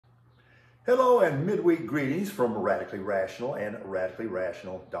Hello and midweek greetings from Radically Rational and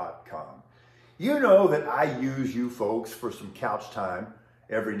RadicallyRational.com. You know that I use you folks for some couch time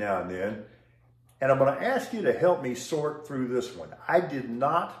every now and then, and I'm going to ask you to help me sort through this one. I did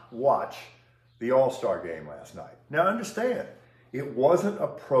not watch the All-Star game last night. Now understand, it wasn't a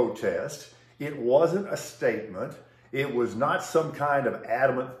protest, it wasn't a statement, it was not some kind of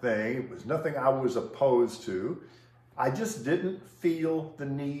adamant thing, it was nothing I was opposed to. I just didn't feel the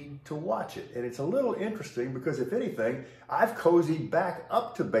need to watch it. And it's a little interesting because if anything, I've cozied back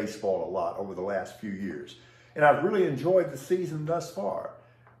up to baseball a lot over the last few years. And I've really enjoyed the season thus far.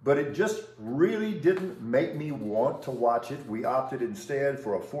 But it just really didn't make me want to watch it. We opted instead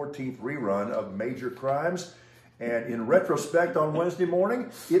for a 14th rerun of Major Crimes. And in retrospect on Wednesday morning,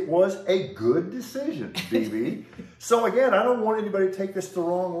 it was a good decision, DB. So again, I don't want anybody to take this the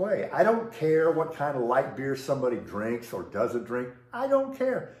wrong way. I don't care what kind of light beer somebody drinks or doesn't drink. I don't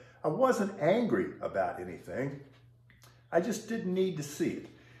care. I wasn't angry about anything. I just didn't need to see it.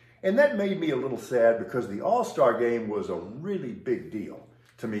 And that made me a little sad because the All-Star game was a really big deal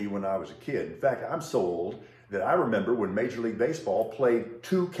to me when I was a kid. In fact, I'm so old that I remember when Major League Baseball played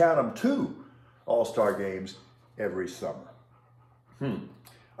two All-Star games every summer.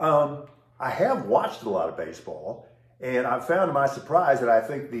 I have watched a lot of baseball, and I've found to my surprise that I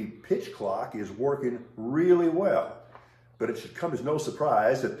think the pitch clock is working really well. But it should come as no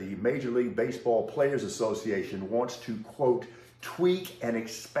surprise that the Major League Baseball Players Association wants to, quote, tweak and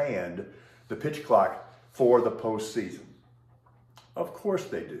expand the pitch clock for the postseason. Of course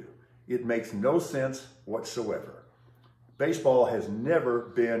they do. It makes no sense whatsoever. Baseball has never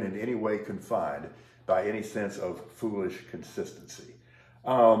been in any way confined by any sense of foolish consistency.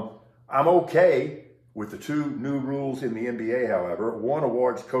 I'm okay with the two new rules in the NBA, however. One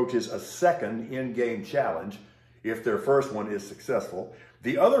awards coaches a second in-game challenge if their first one is successful.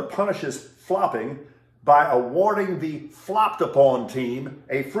 The other punishes flopping by awarding the flopped upon team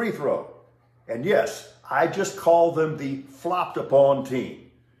a free throw. And yes, I just call them the flopped upon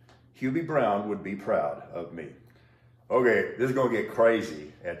team. Hubie Brown would be proud of me. Okay, this is going to get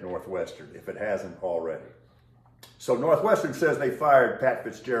crazy at Northwestern if it hasn't already. So Northwestern says they fired Pat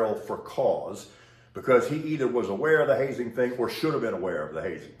Fitzgerald for cause because he either was aware of the hazing thing or should have been aware of the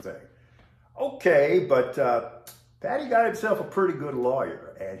hazing thing. Okay, but Patty got himself a pretty good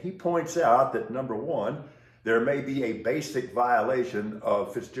lawyer, and he points out that, number one, there may be a basic violation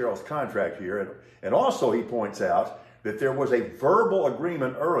of Fitzgerald's contract here, and also he points out that there was a verbal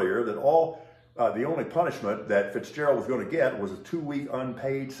agreement earlier that the only punishment that Fitzgerald was going to get was a 2-week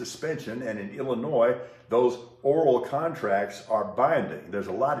unpaid suspension, and in Illinois, those oral contracts are binding. There's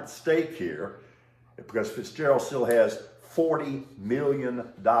a lot at stake here because Fitzgerald still has $40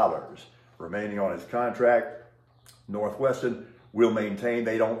 million remaining on his contract. Northwestern will maintain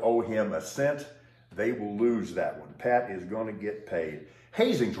they don't owe him a cent. They will lose that one. Pat is going to get paid.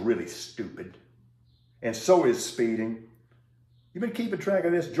 Hazing's really stupid, and so is speeding. You've been keeping track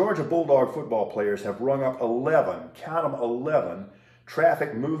of this? Georgia Bulldog football players have rung up 11, count them 11,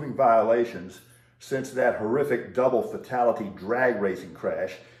 traffic moving violations since that horrific double fatality drag racing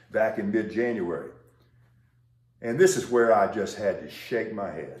crash back in mid-January. And this is where I just had to shake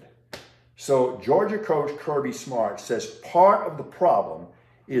my head. So Georgia coach Kirby Smart says part of the problem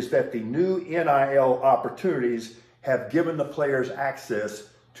is that the new NIL opportunities have given the players access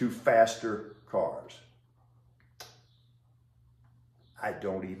to faster cars. I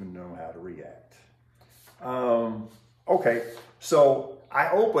don't even know how to react. Okay, so I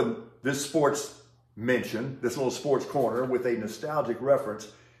opened this sports mention, this little sports corner, with a nostalgic reference.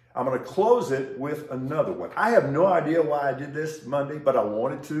 I'm going to close it with another one. I have no idea why I did this Monday, but I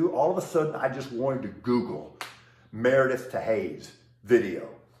wanted to. All of a sudden, I just wanted to Google Meredith to Hayes video.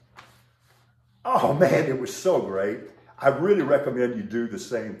 Oh man, it was so great. I really recommend you do the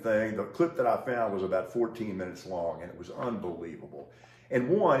same thing. The clip that I found was about 14 minutes long, and it was unbelievable. And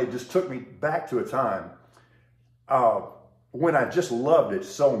one, it just took me back to a time when I just loved it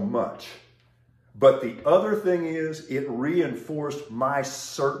so much. But the other thing is, it reinforced my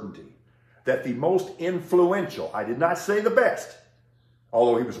certainty that the most influential, I did not say the best,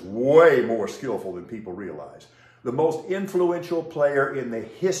 although he was way more skillful than people realize, the most influential player in the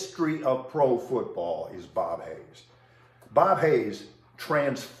history of pro football is Bob Hayes. Bob Hayes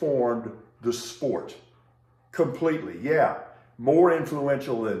transformed the sport completely. Yeah, more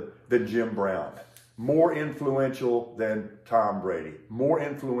influential than Jim Brown, more influential than Tom Brady, more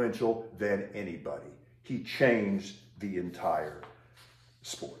influential than anybody. He changed the entire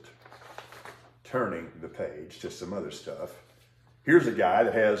sport. Turning the page to some other stuff. Here's a guy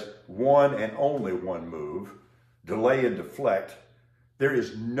that has one and only one move, delay and deflect, There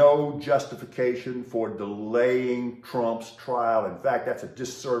is no justification for delaying Trump's trial. In fact, that's a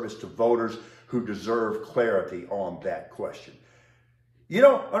disservice to voters who deserve clarity on that question. You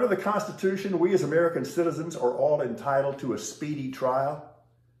know, under the Constitution, we as American citizens are all entitled to a speedy trial.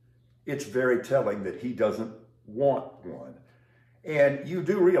 It's very telling that he doesn't want one. And you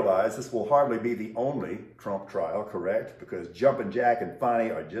do realize this will hardly be the only Trump trial, correct? Because Jumpin' Jack and Fonnie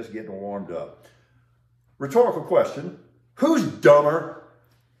are just getting warmed up. Rhetorical question. Who's dumber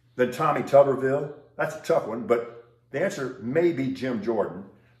than Tommy Tuberville? That's a tough one, but the answer may be Jim Jordan.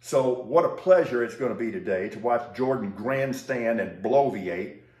 So what a pleasure it's going to be today to watch Jordan grandstand and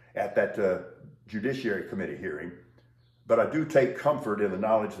bloviate at that Judiciary Committee hearing. But I do take comfort in the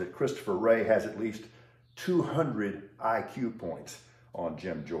knowledge that Christopher Wray has at least 200 IQ points on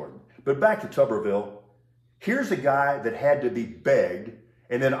Jim Jordan. But back to Tuberville. Here's a guy that had to be begged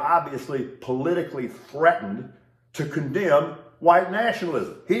and then obviously politically threatened to condemn white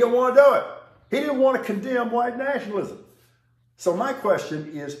nationalism. He didn't want to do it. He didn't want to condemn white nationalism. So my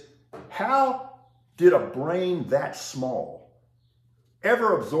question is, how did a brain that small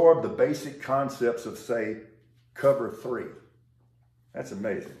ever absorb the basic concepts of, say, cover three? That's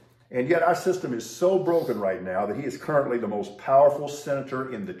amazing. And yet our system is so broken right now that he is currently the most powerful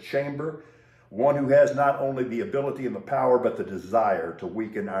senator in the chamber, one who has not only the ability and the power, but the desire to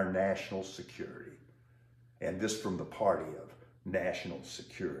weaken our national security. And this from the party of national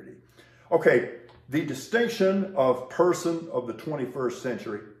security. Okay, the distinction of person of the 21st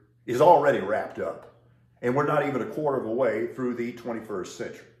century is already wrapped up. And we're not even a quarter of the way through the 21st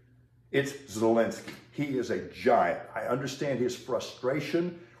century. It's Zelensky. He is a giant. I understand his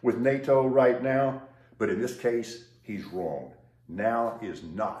frustration with NATO right now, but in this case, he's wrong. Now is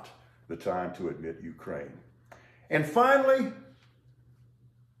not the time to admit Ukraine. And finally,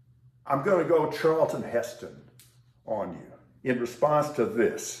 I'm going to go Charlton Heston on you in response to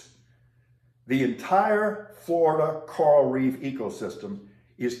this. The entire Florida coral reef ecosystem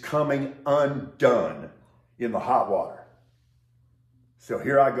is coming undone in the hot water. So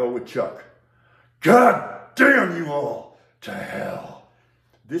here I go with Chuck. God damn you all to hell.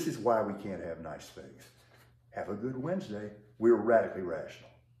 This is why we can't have nice things. Have a good Wednesday. We're radically rational.